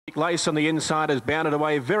Lace on the inside has bounded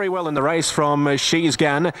away very well in the race from She's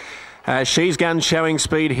Gun. She's Gun showing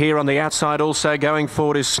speed here on the outside. Also going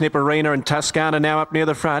forward is Snipperina, and Tuscana now up near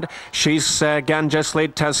the front. She's Gun just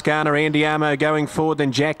led Tuscana. Andy Armo going forward,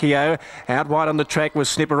 then Jackie O. Out wide on the track was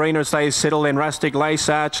Snipperina as they settle, then Rustic Lace,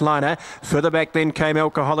 Archliner. Further back then came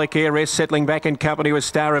Alcoholic Heiress, settling back in company with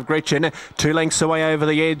Star of Gretchen. 2 lengths away over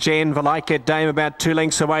the edge, and Valike Dame about 2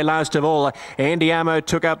 lengths away last of all. Andy Armo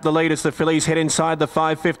took up the lead as the fillies head inside the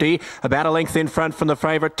 550. About a length in front from the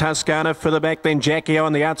favourite Tuscana. Further back then Jackie O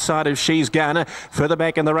on the outside of She's Gun. Further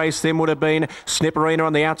back in the race then would have been Snipperina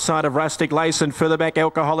on the outside of Rustic Lace, and further back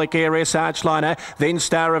Alcoholic Heiress, Archliner, then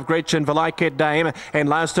Star of Gretchen, Valike Dame, and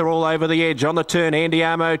last are all over the edge. On the turn, Andy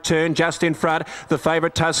Armo turn just in front. The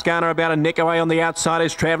favourite Tuscana about a neck away on the outside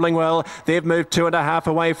is travelling well. They've moved 2.5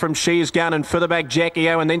 away from She's Gun, and further back Jackie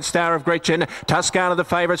O and then Star of Gretchen. Tuscana the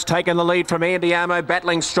favourites taking the lead from Andy Armo,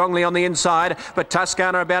 battling strongly on the inside, but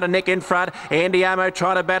Tuscana about a neck in front. Andy Armo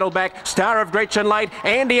trying to battle back. Star of Gretchen late.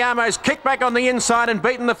 Andy Armo's kicked back on the inside and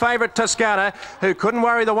beaten the favourite Tuscana, who couldn't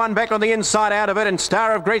worry the one back on the inside out of it, and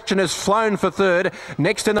Star of Gretchen has flown for third.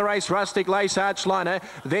 Next in the race, Rustic Lace, Archliner.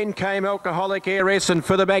 Then came Alcoholic Heiress, and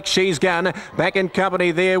further back She's Gun. Back in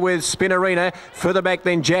company there with Spinnerina. Further back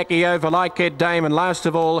then Jackie O, Valike Dame, and last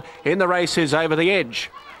of all in the race is Over the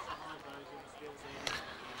Edge.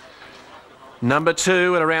 Number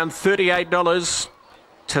 2 at around $38.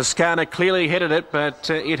 Tuscana clearly headed it,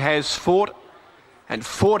 but it has fought and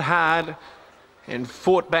fought hard and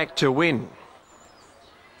fought back to win.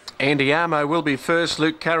 Andy Armo will be first.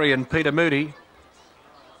 Luke Curry and Peter Moody.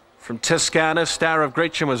 From Tuscana, Star of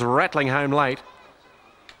Gretchen was rattling home late,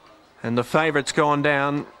 and the favourite's gone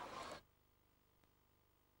down.